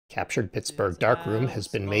Captured Pittsburgh Darkroom has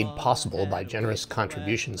been made possible by generous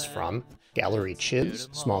contributions from Gallery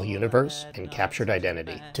Chisdes, Small Universe, and Captured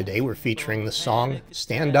Identity. Today we're featuring the song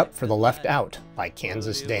Stand Up for the Left Out by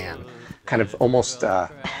Kansas Dan. Kind of almost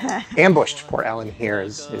ambushed poor Ellen here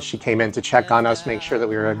as she came in to check on us, make sure that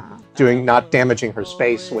we were not damaging her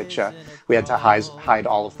space, which we had to hide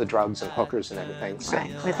all of the drugs and hookers and everything. So.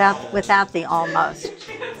 Right, without the almost.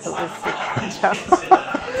 It was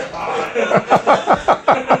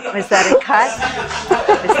Was that a cut?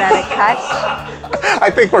 Was that a cut? I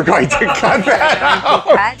think we're going to cut that out.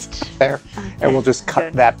 Cut? There, and we'll just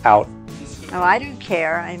cut that out. Oh, I don't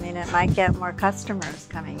care. I mean, it might get more customers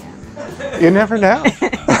coming in. You never know. Now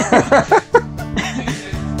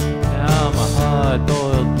I'm a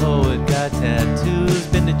hard-boiled poet, got tattoos,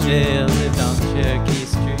 been to jail, lived on Cherokee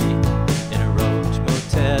Street in a roach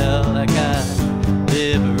motel. I got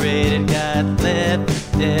liberated, got left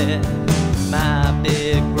for dead. My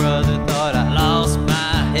big brother thought I lost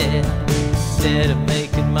my head. Instead of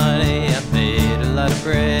making money, I made a lot of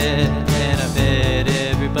bread. And I bet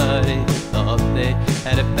everybody thought they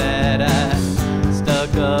had a bad eye.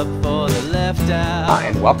 Stuck up for the left eye. Hi,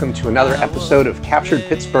 and welcome to another episode of Captured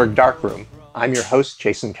Pittsburgh Darkroom. I'm your host,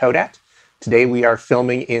 Jason Kodat. Today we are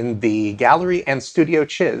filming in the Gallery and Studio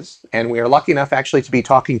Chisdes, and we are lucky enough actually to be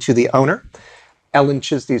talking to the owner, Ellen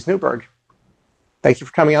Chisdes Neuberg. Thank you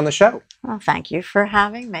for coming on the show. Well, thank you for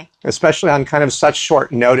having me. Especially on kind of such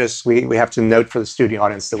short notice, we have to note for the studio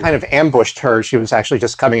audience that we kind of ambushed her. She was actually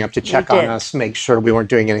just coming up to check on us, make sure we weren't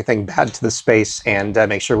doing anything bad to the space, and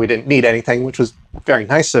make sure we didn't need anything, which was very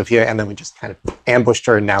nice of you. And then we just kind of ambushed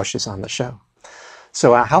her, and now she's on the show.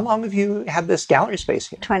 So how long have you had this gallery space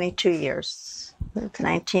here? 22 years. Okay.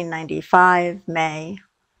 1995, May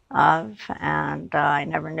of, and I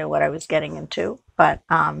never knew what I was getting into, but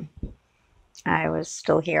I was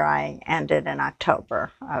still here. I ended in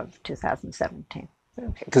October of 2017.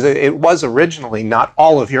 Okay, because it was originally not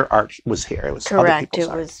all of your art was here. It was correct. Other people's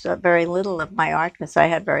art. It was very little of my art because I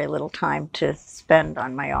had very little time to spend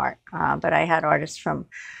on my art. But I had artists from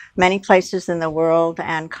many places in the world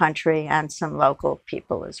and country and some local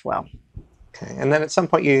people as well. Okay, and then at some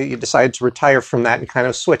point you decided to retire from that and kind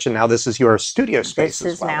of switch, and now this is your studio space.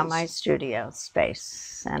 This is now my studio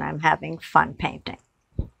space, and I'm having fun painting.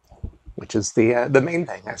 Which is the main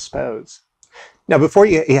thing, I suppose. Now, before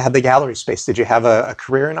you had the gallery space, did you have a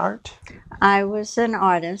career in art? I was an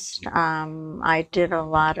artist. I did a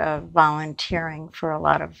lot of volunteering for a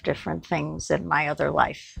lot of different things in my other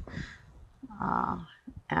life.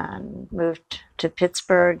 And moved to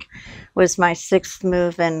Pittsburgh. Was my sixth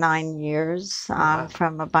move in 9 years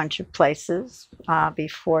from a bunch of places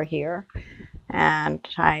before here. And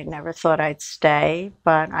I never thought I'd stay,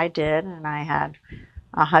 but I did, and I had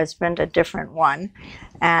a husband, a different one,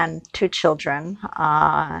 and 2 children.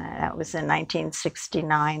 That was in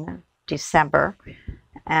 1969, December,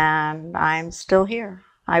 and I'm still here.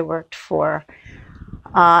 I worked for,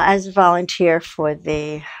 as a volunteer for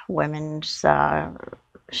the women's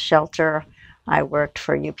shelter. I worked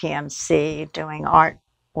for UPMC doing art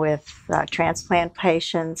with transplant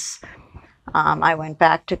patients. I went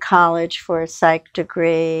back to college for a psych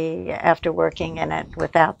degree after working in it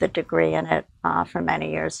without the degree in it for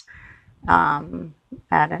many years at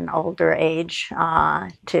an older age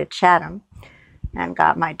to Chatham, and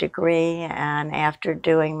got my degree. And after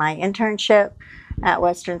doing my internship at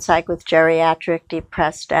Western Psych with geriatric,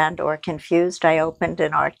 depressed, and or confused, I opened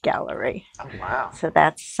an art gallery. Oh, wow. So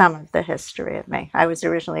that's some of the history of me. I was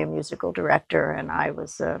originally a musical director, and I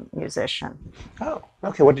was a musician. Oh,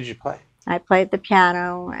 okay. What did you play? I played the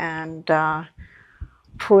piano and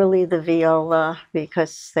poorly the viola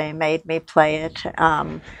because they made me play it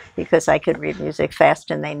because I could read music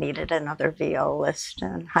fast and they needed another violist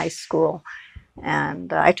in high school.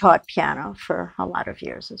 And I taught piano for a lot of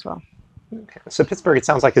years as well. Okay. So Pittsburgh, it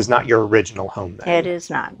sounds like, is not your original home then. It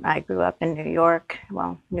is not. I grew up in New York,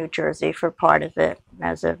 well, New Jersey for part of it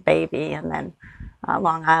as a baby, and then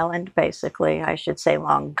Long Island, basically. I should say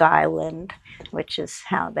Long Island, which is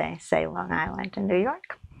how they say Long Island in New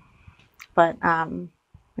York. But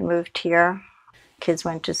we moved here. Kids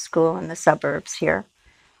went to school in the suburbs here.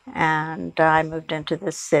 And I moved into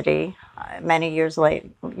this city many years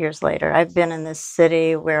later. I've been in this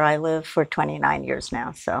city where I live for 29 years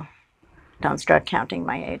now, so don't start counting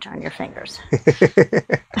my age on your fingers.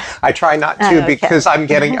 I try not to because I'm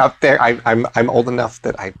getting up there. I'm old enough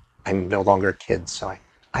that I'm no longer a kid, so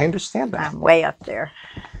I understand that. I'm way up there.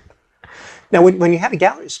 Now, when you had a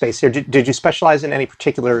gallery space here, did you specialize in any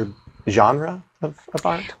particular genre of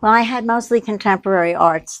art? Well, I had mostly contemporary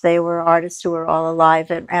arts. They were artists who were all alive.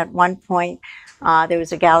 At one point, there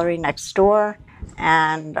was a gallery next door,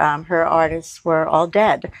 and her artists were all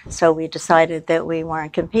dead. So we decided that we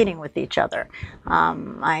weren't competing with each other.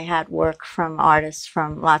 I had work from artists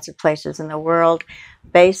from lots of places in the world,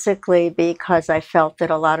 basically because I felt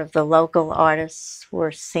that a lot of the local artists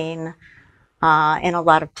were seen in a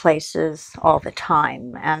lot of places all the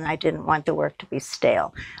time, and I didn't want the work to be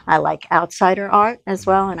stale. I like outsider art as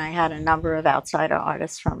well, and I had a number of outsider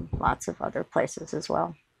artists from lots of other places as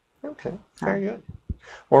well. Okay, very good.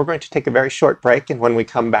 Well, we're going to take a very short break, and when we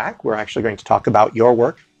come back, we're actually going to talk about your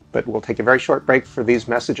work, but we'll take a very short break for these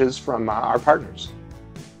messages from our partners.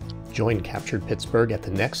 Join Captured Pittsburgh at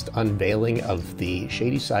the next unveiling of the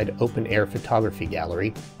Shadyside Open Air Photography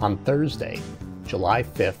Gallery on Thursday, July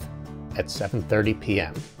 5th at 7:30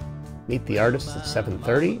 p.m. Meet the artists at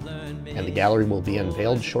 7:30, and the gallery will be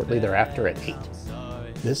unveiled shortly thereafter at 8.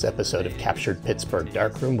 This episode of Captured Pittsburgh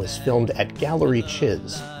Darkroom was filmed at Gallery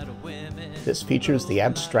Chisdes. This features the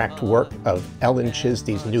abstract work of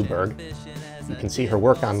Chisdes Neuberg. You can see her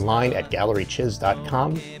work online at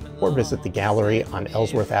gallerychisdes.com or visit the gallery on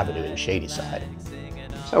Ellsworth Avenue in Shadyside.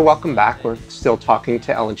 So welcome back. We're still talking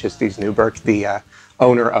to Chisdes Neuberg, the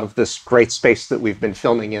owner of this great space that we've been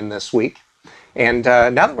filming in this week. And now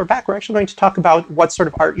that we're back, we're actually going to talk about what sort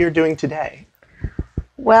of art you're doing today.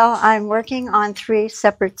 Well, I'm working on 3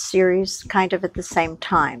 separate series kind of at the same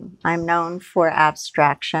time. I'm known for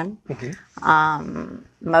abstraction.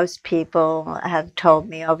 Most people have told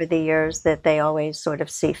me over the years that they always sort of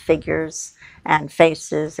see figures and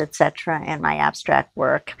faces, etc., in my abstract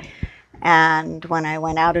work. And when I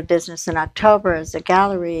went out of business in October as a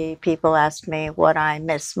gallery, people asked me what I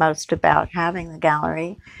miss most about having the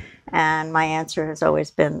gallery. And my answer has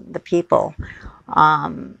always been the people.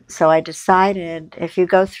 So I decided, if you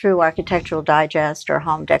go through Architectural Digest or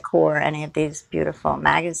Home Decor, any of these beautiful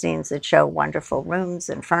magazines that show wonderful rooms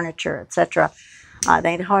and furniture, etc.,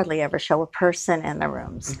 they hardly ever show a person in the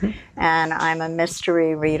rooms. And I'm a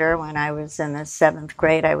mystery reader. When I was in the 7th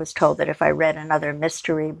grade, I was told that if I read another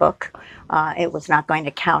mystery book, it was not going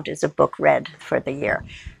to count as a book read for the year.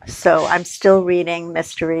 So I'm still reading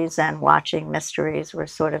mysteries and watching mysteries. We're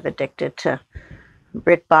sort of addicted to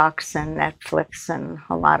BritBox and Netflix and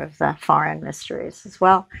a lot of the foreign mysteries as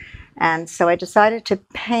well. And so I decided to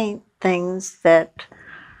paint things that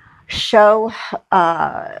show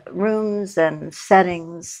rooms and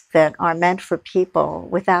settings that are meant for people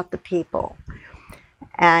without the people.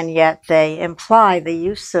 And yet they imply the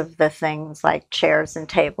use of the things like chairs and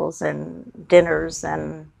tables and dinners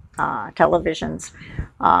and televisions,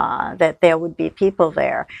 that there would be people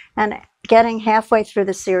there. And getting halfway through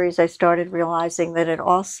the series, I started realizing that it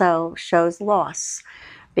also shows loss,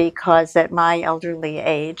 because at my elderly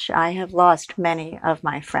age, I have lost many of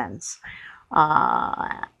my friends.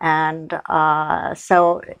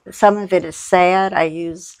 So some of it is sad. I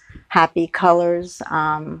use happy colors,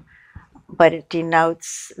 but it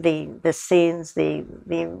denotes the scenes. The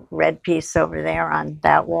red piece over there on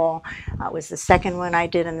that wall was the second one I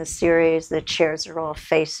did in the series. The chairs are all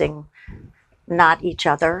facing not each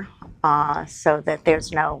other, so that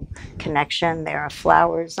there's no connection. There are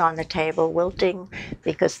flowers on the table wilting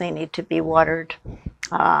because they need to be watered.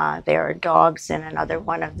 There are dogs in another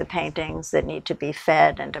one of the paintings that need to be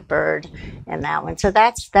fed, and a bird in that one. So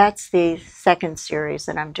that's the second series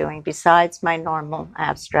that I'm doing, besides my normal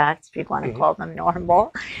abstracts, if you want to call them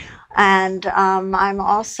normal. And I'm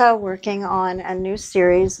also working on a new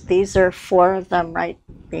series. These are 4 of them right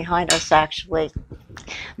behind us, actually,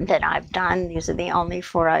 that I've done. These are the only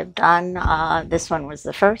 4 I've done. This one was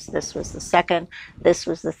the first, this was the second, this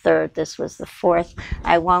was the third, this was the 4th.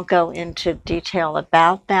 I won't go into detail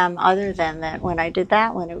about them, other than that when I did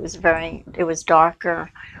that one, it was darker,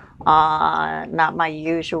 not my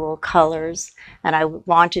usual colors, and I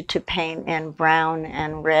wanted to paint in brown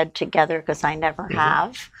and red together because I never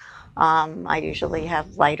have. I usually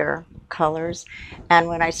have lighter colors. And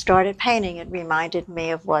when I started painting, it reminded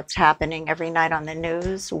me of what's happening every night on the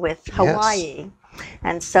news with Hawaii.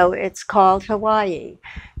 And so it's called Hawaii.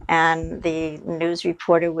 And the news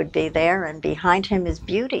reporter would be there, and behind him is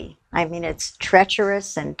beauty. I mean, it's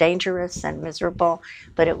treacherous and dangerous and miserable,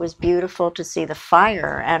 but it was beautiful to see the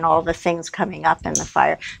fire and all the things coming up in the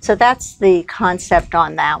fire. So that's the concept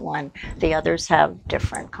on that one. The others have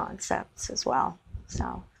different concepts as well.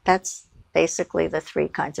 So that's basically the 3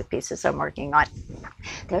 kinds of pieces I'm working on.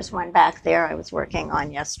 There's one back there I was working on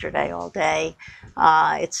yesterday all day.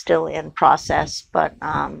 It's still in process, but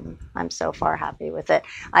I'm so far happy with it.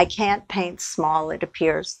 I can't paint small. It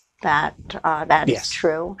appears that that Yes. is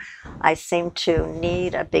true. I seem to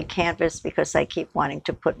need a big canvas because I keep wanting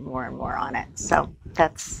to put more and more on it. So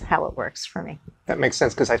that's how it works for me. That makes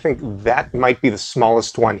sense, because I think that might be the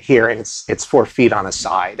smallest one here, and it's 4 feet on a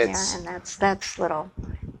side. It's, Yeah, and that's little.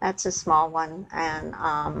 That's a small one,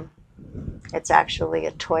 and it's actually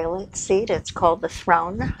a toilet seat. It's called the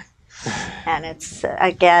throne, and it's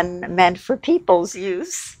again meant for people's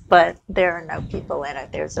use, but there are no people in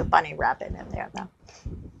it. There's a bunny rabbit in there, though.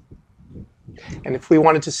 and if we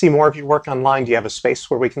wanted to see more of your work online, do you have a space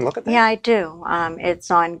where we can look at that? Yeah, I do.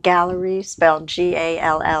 It's on Gallery, spelled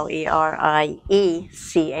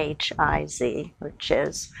GALLERIECHIZ, which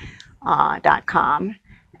is .com,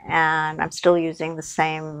 and I'm still using the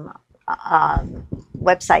same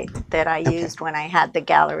website that I used when I had the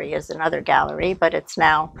gallery as another gallery, but it's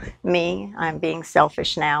now me. I'm being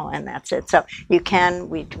selfish now, and that's it. So you can,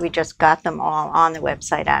 we just got them all on the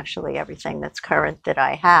website. Actually, everything that's current that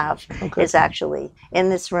I have is actually in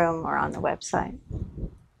this room or on the website.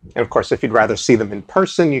 And of course, if you'd rather see them in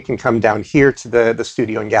person, you can come down here to the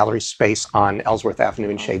studio and gallery space on Ellsworth Avenue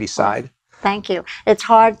in Shadyside. Thank you. It's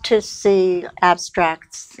hard to see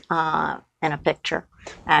abstracts in a picture,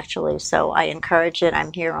 actually, so I encourage it.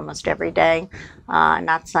 I'm here almost every day,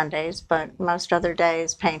 not Sundays, but most other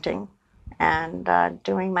days, painting and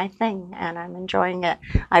doing my thing, and I'm enjoying it.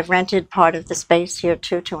 I've rented part of the space here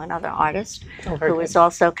too to another artist who is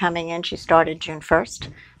also coming in. She started June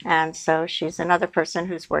 1st, and so she's another person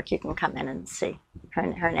whose work you can come in and see.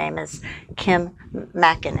 Her name is Kim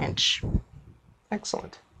McIninch.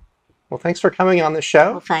 Excellent. Well, thanks for coming on the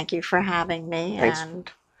show. Well, thank you for having me, Thanks. and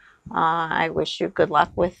I wish you good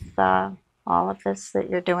luck with all of this that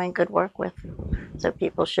you're doing good work with. So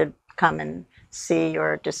people should come and see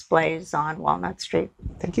your displays on Walnut Street.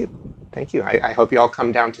 Thank you. Thank you. I hope you all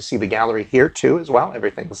come down to see the gallery here too as well.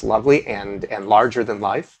 Everything's lovely and larger than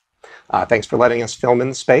life. Thanks for letting us film in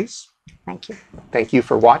the space. Thank you. Thank you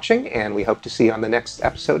for watching, and we hope to see you on the next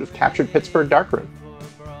episode of Captured Pittsburgh Darkroom.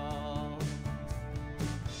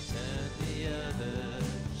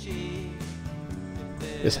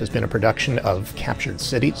 This has been a production of Captured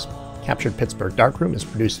Cities. Captured Pittsburgh Darkroom is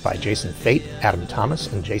produced by Jason Fait, Adam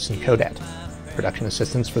Thomas, and Jason Kodat. Production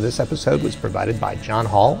assistance for this episode was provided by John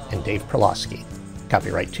Hall and Dave Perlowski.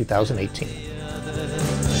 Copyright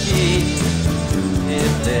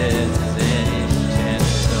 2018.